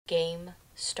Game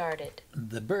started.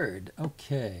 The bird.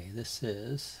 Okay, this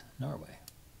is Norway.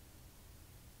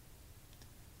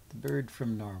 The bird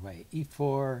from Norway.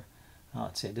 E4. Oh,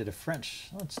 let's see, I did a French.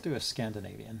 Let's do a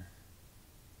Scandinavian.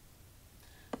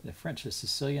 The French, a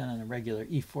Sicilian, and a regular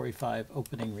E4, E5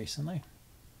 opening recently.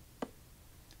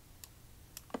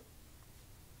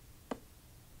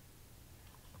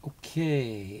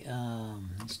 Okay,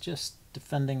 he's just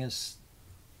defending his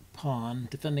pawn,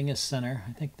 defending his center.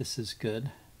 I think this is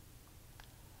good.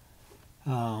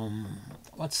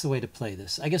 What's the way to play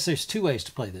this? I guess there's two ways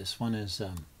to play this. One is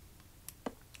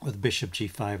with bishop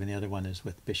g5, and the other one is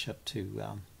with bishop to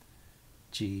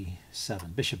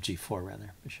g7, bishop g4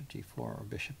 rather, bishop g4 or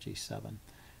bishop g7.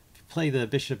 If you play the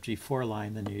bishop g4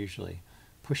 line, then you're usually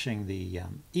pushing the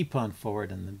e-pawn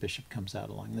forward, and the bishop comes out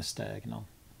along this diagonal.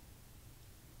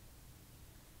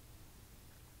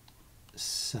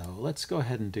 So let's go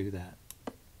ahead and do that.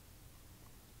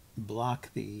 Block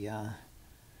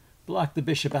the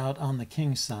bishop out on the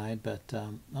king side, but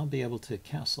I'll be able to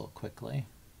castle quickly.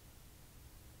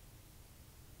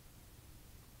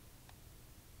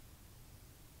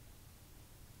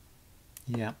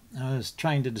 Yeah, I was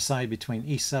trying to decide between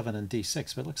e7 and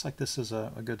d6, but it looks like this is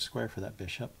a good square for that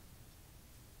bishop.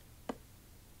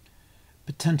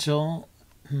 Potential,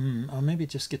 or maybe it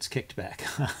just gets kicked back.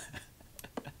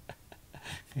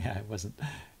 Yeah, I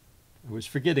was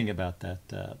forgetting about that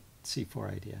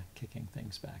c4 idea, kicking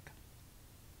things back.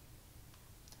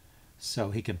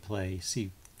 So he can play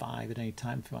c5 at any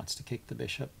time if he wants to kick the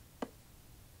bishop.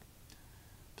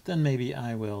 But then maybe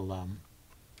I will,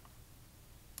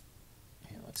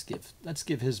 let's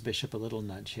give his bishop a little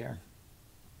nudge here.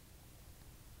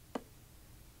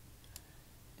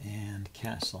 And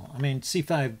castle. I mean,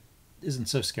 c5 isn't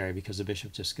so scary because the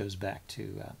bishop just goes back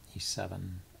to e7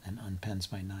 and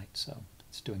unpens my knight, so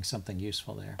it's doing something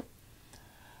useful there.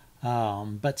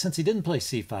 But since he didn't play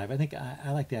c5, I think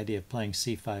I like the idea of playing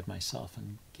c5 myself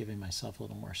and giving myself a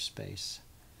little more space.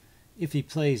 If he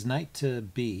plays knight to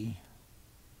b,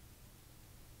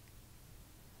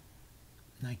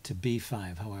 knight to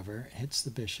b5, however, hits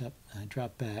the bishop, and I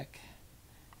drop back,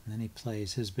 and then he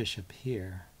plays his bishop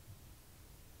here.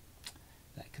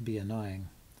 That could be annoying.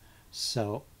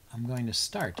 So I'm going to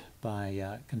start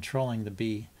by controlling the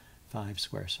b5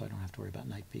 square so I don't have to worry about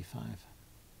knight b5.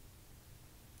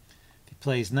 If he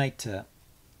plays knight to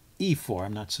e4,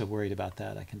 I'm not so worried about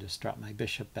that. I can just drop my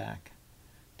bishop back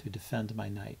to defend my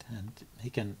knight, and he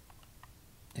can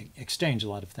exchange a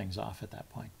lot of things off at that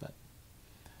point, but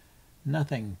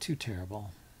nothing too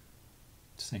terrible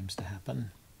seems to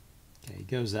happen. Okay, he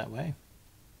goes that way.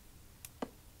 I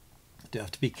do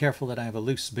have to be careful that I have a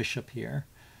loose bishop here,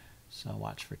 so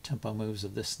watch for tempo moves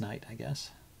of this knight, I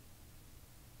guess.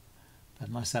 But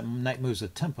unless that knight moves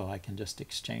with tempo, I can just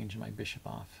exchange my bishop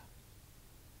off.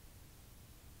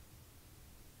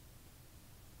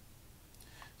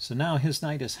 So now his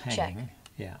knight is hanging. Check.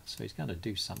 Yeah, so he's got to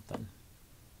do something.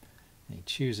 And he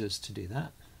chooses to do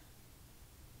that.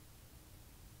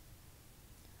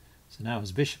 So now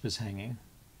his bishop is hanging.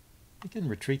 He can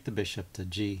retreat the bishop to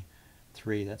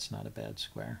g3. That's not a bad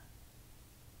square.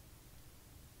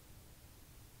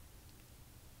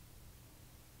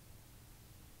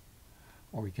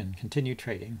 Or we can continue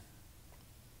trading.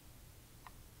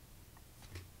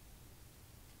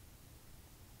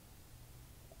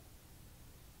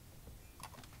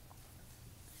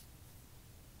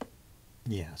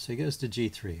 Yeah, so he goes to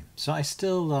g3. So I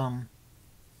still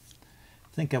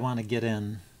think I want to get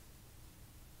in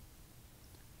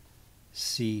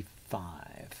c5.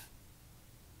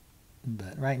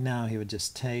 But right now he would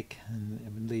just take, and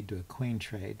it would lead to a queen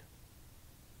trade.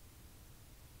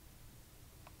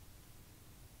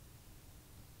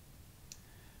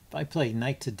 If I play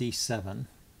knight to d7,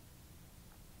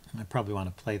 I probably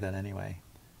want to play that anyway,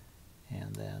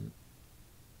 and then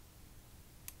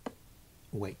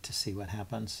wait to see what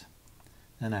happens.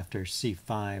 Then after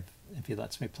c5, if he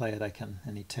lets me play it,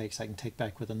 and he takes, I can take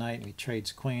back with a knight, and he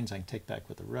trades queens, I can take back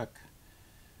with a rook.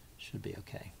 Should be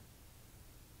okay.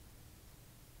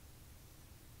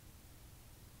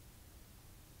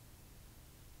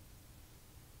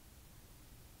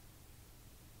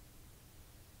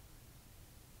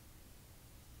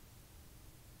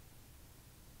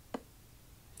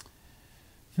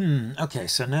 Okay,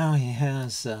 so now he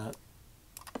has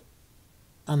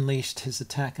unleashed his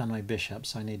attack on my bishop,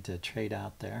 so I need to trade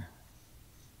out there.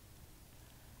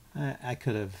 I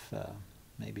could have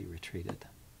maybe retreated.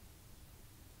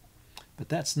 But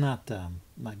that's not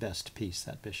my best piece,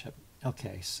 that bishop.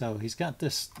 Okay, so he's got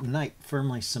this knight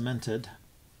firmly cemented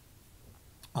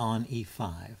on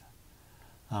e5.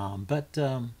 But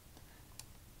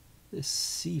This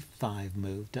c5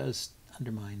 move does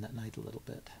undermine that knight a little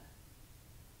bit.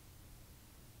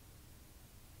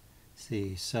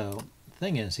 See, so the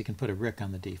thing is, he can put a rook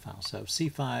on the d file. So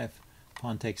c5,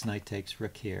 pawn takes, knight takes,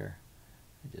 rook here.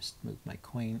 I just move my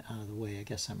queen out of the way. I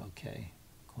guess I'm okay.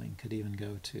 Queen could even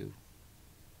go to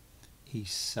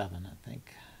e7, I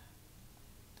think.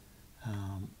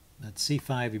 At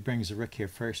c5, he brings a rook here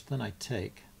first, then I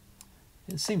take.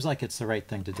 It seems like it's the right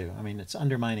thing to do. I mean, it's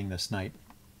undermining this knight.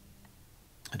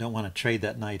 I don't want to trade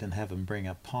that knight and have him bring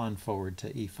a pawn forward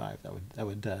to e5. That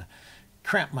would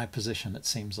cramp my position, it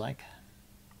seems like.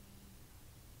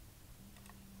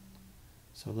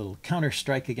 So a little counter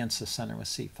strike against the center with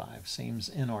c5 seems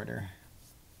in order.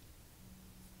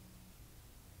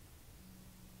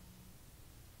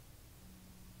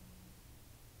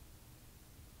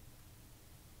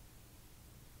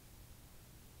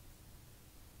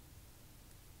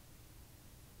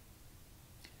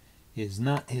 His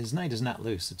knight is not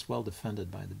loose. It's well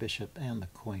defended by the bishop and the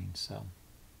queen, so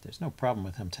there's no problem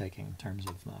with him taking in terms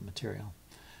of material.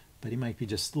 But he might be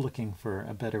just looking for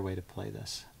a better way to play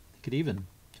this. He could even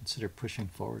consider pushing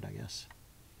forward, I guess.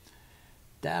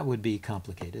 That would be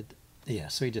complicated. Yeah,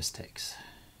 so he just takes.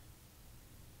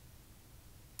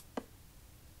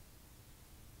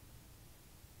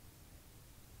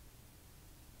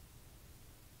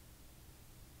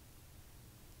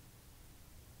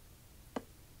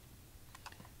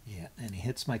 Yeah, and he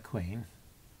hits my queen.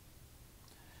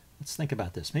 Let's think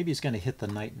about this. Maybe he's going to hit the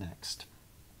knight next.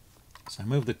 So I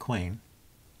move the queen.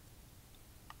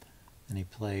 And he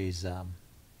plays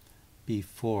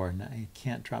b4. Now he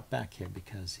can't drop back here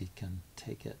because he can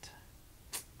take it,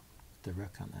 the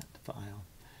rook on that file.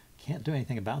 Can't do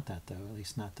anything about that, though, at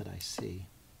least not that I see.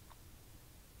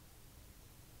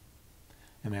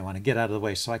 I may want to get out of the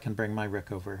way so I can bring my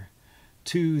rook over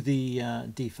to the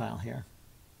d file here.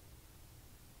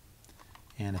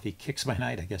 And if he kicks my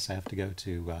knight, I guess I have to go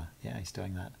to, yeah, he's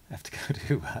doing that. I have to go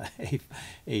to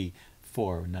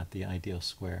a4, not the ideal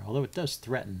square. Although it does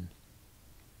threaten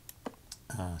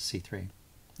c3,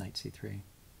 knight c3.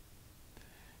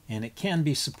 And it can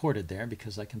be supported there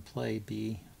because I can play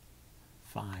b5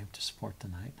 to support the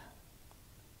knight.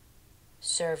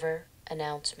 Server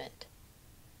announcement.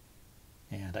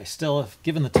 And I still, if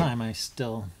given the time, I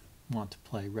still want to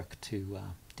play rook to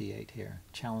d8 here.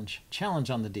 Challenge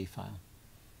on the d file.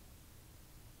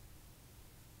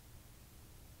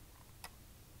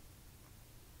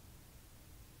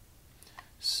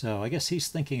 So I guess he's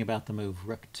thinking about the move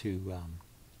rook to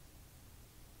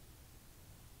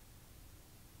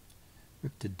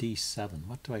d7.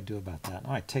 What do I do about that?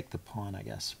 Oh, I take the pawn, I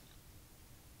guess.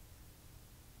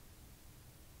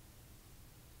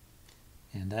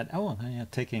 And that, oh, yeah,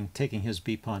 taking his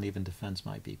b pawn even defends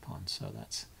my b pawn. So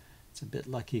it's a bit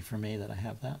lucky for me that I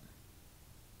have that.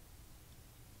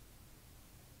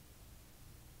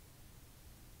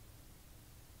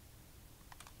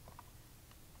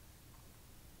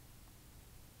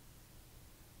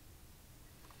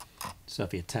 So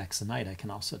if he attacks the knight, I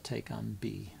can also take on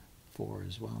b4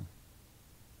 as well.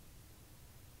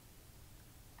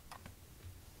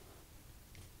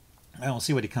 I'll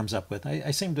see what he comes up with.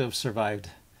 I seem to have survived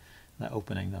the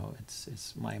opening, though.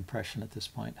 It's my impression at this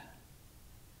point.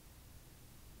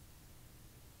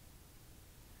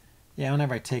 Yeah,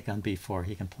 whenever I take on b4,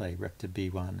 he can play rook to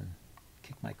b1 and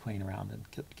kick my queen around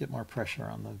and get more pressure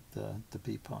on the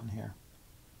b pawn here.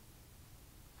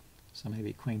 So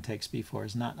maybe queen takes b4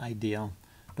 is not ideal,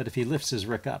 but if he lifts his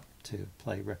rook up to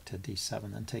play rook to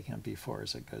d7, then taking on b4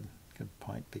 is a good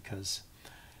point, because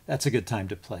that's a good time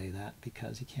to play that,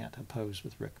 because he can't oppose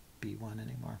with rook b1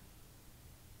 anymore.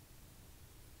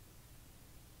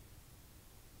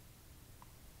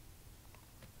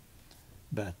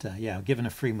 But yeah, given a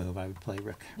free move, I would play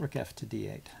rook f to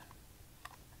d8.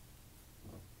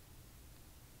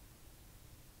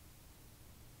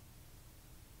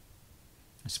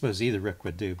 I suppose either rook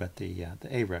would do, but the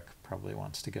a rook probably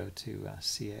wants to go to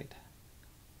c8.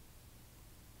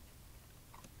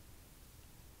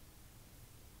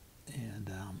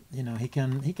 And you know, he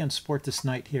can support this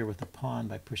knight here with the pawn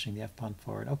by pushing the f pawn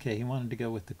forward. Okay, he wanted to go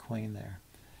with the queen there.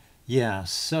 Yeah,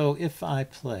 so if I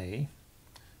play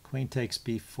queen takes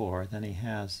b4, then he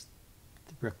has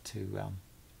the rook to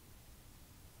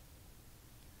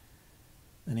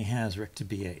then he has rook to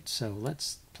b8. So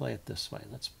let's play it this way.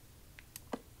 Let's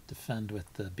defend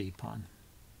with the b pawn.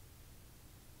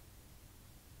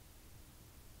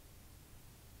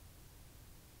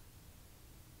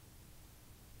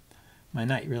 My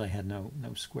knight really had no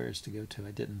squares to go to.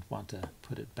 I didn't want to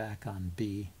put it back on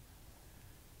b.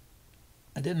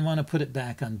 I didn't want to put it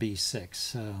back on b6.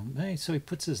 So he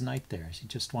puts his knight there. He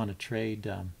just want to trade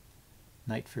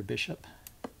Knight for bishop.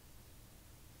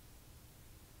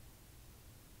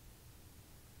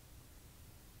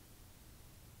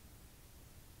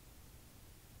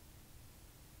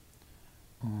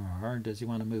 Or does he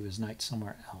want to move his knight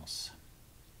somewhere else?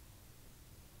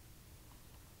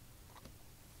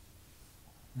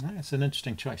 It's an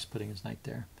interesting choice, putting his knight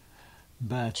there.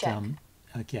 But,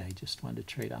 okay, I just wanted to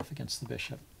trade off against the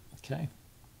bishop. Okay.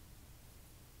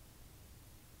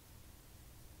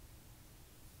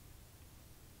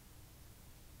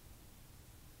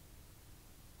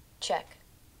 Check.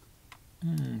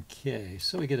 Okay,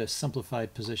 so we get a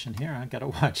simplified position here. I've got to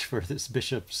watch for this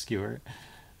bishop skewer.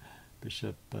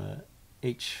 Bishop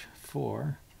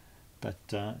h4, but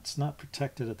it's not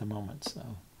protected at the moment,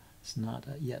 so it's not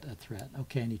yet a threat.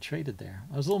 Okay, and he traded there.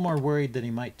 I was a little more worried that he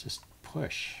might just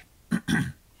push,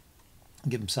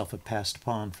 give himself a passed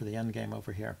pawn for the endgame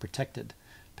over here, a protected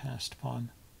passed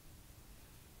pawn.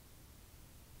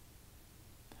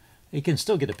 He can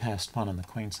still get a passed pawn on the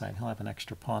queen side. He'll have an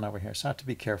extra pawn over here, so I have to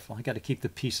be careful. I got to keep the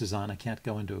pieces on. I can't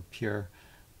go into a pure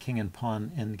king and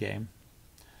pawn endgame.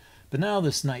 But now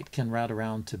this knight can route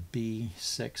around to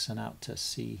b6 and out to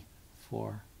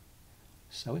c4.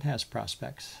 So it has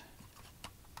prospects.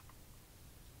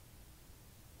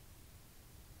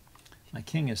 My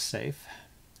king is safe,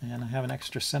 and I have an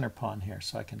extra center pawn here,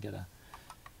 so I can get an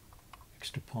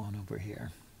extra pawn over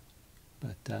here.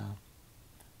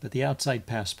 But the outside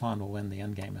passed pawn will win the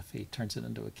endgame if he turns it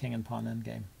into a king and pawn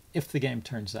endgame, if the game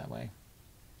turns that way.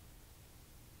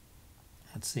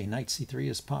 Let's see, knight c3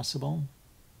 is possible,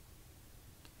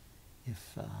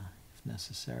 if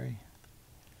necessary,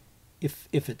 if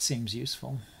it seems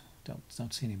useful.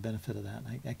 Don't see any benefit of that.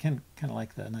 I can kind of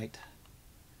like the knight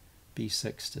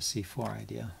b6 to c4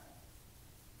 idea.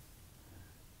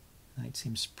 Knight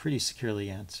seems pretty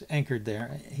securely anchored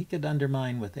there. He could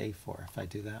undermine with a4 if I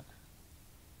do that.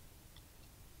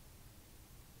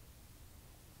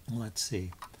 Let's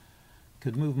see.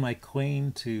 Could move my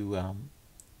queen to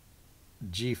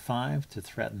g5 to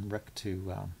threaten rook to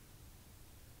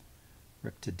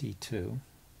d2.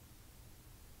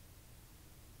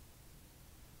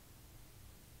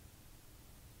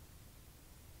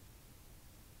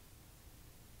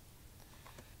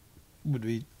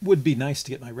 Would be nice to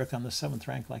get my rook on the 7th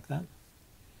rank like that.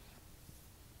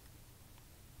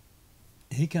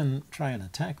 He can try and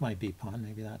attack my b pawn.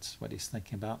 Maybe that's what he's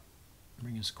thinking about.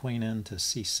 Bring his queen in to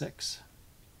c6.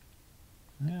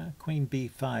 Yeah, queen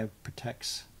b5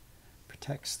 protects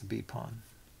the b pawn.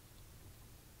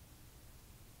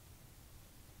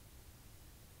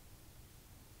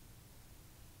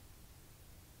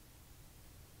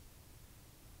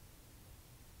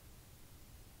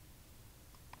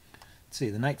 Let's see,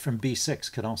 the knight from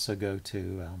b6 could also go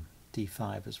to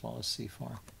d5 as well as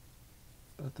c4.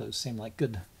 Both those seem like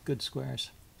good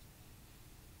squares.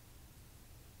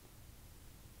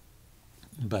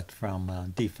 But from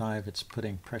d5, it's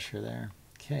putting pressure there.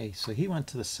 Okay, so he went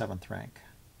to the 7th rank.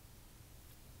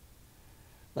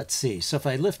 Let's see, so if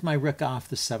I lift my rook off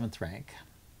the 7th rank,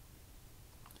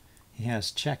 he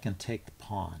has check and take the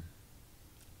pawn.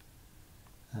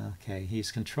 Okay,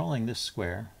 he's controlling this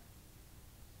square.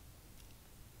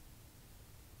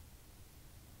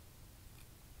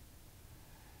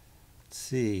 Let's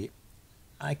see,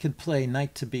 I could play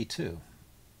knight to b2.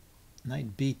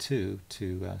 Knight b2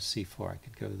 to c4. I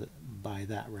could go by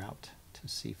that route to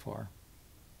c4.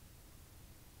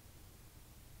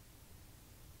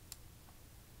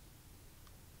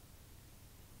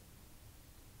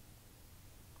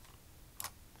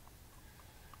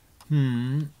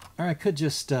 Or I could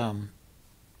just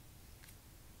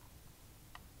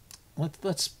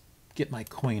let's get my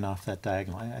queen off that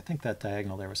diagonal. I think that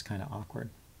diagonal there was kind of awkward.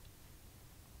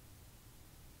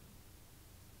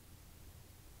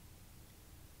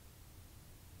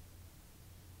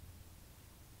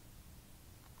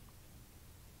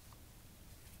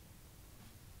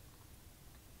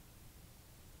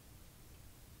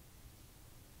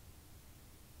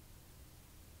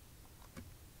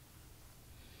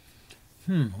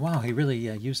 Wow, he really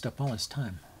used up all his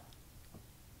time.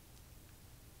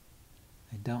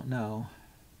 I don't know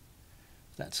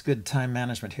if that's good time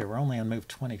management here. We're only on move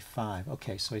 25.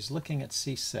 Okay, so he's looking at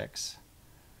c6.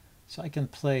 So I can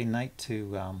play knight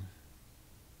to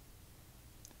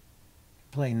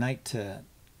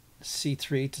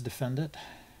c3 to defend it.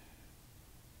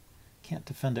 Can't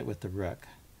defend it with the rook.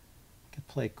 I could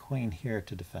play queen here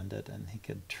to defend it, and he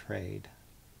could trade.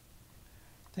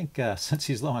 I think since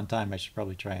he's low on time, I should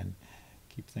probably try and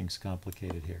keep things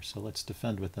complicated here. So let's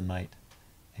defend with the knight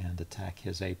and attack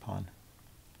his a-pawn.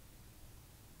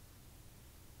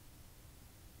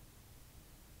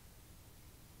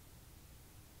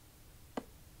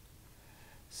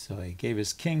 So he gave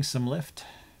his king some lift.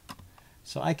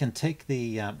 So I can take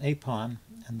the A pawn,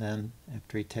 and then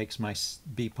after he takes my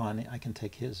B pawn, I can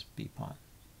take his B pawn.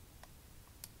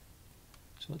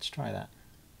 So let's try that.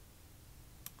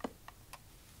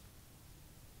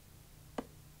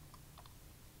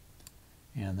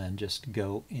 And then just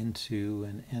go into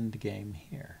an end game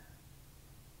here.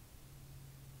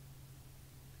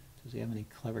 Does he have any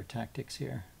clever tactics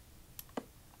here?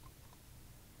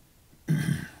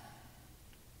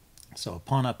 So a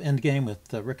pawn up endgame with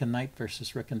the rook and knight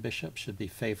versus rook and bishop should be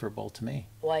favorable to me.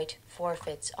 White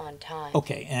forfeits on time.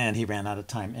 Okay, and he ran out of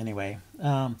time anyway.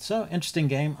 So interesting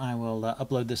game. I will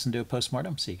upload this and do a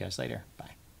postmortem. See you guys later.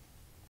 Bye.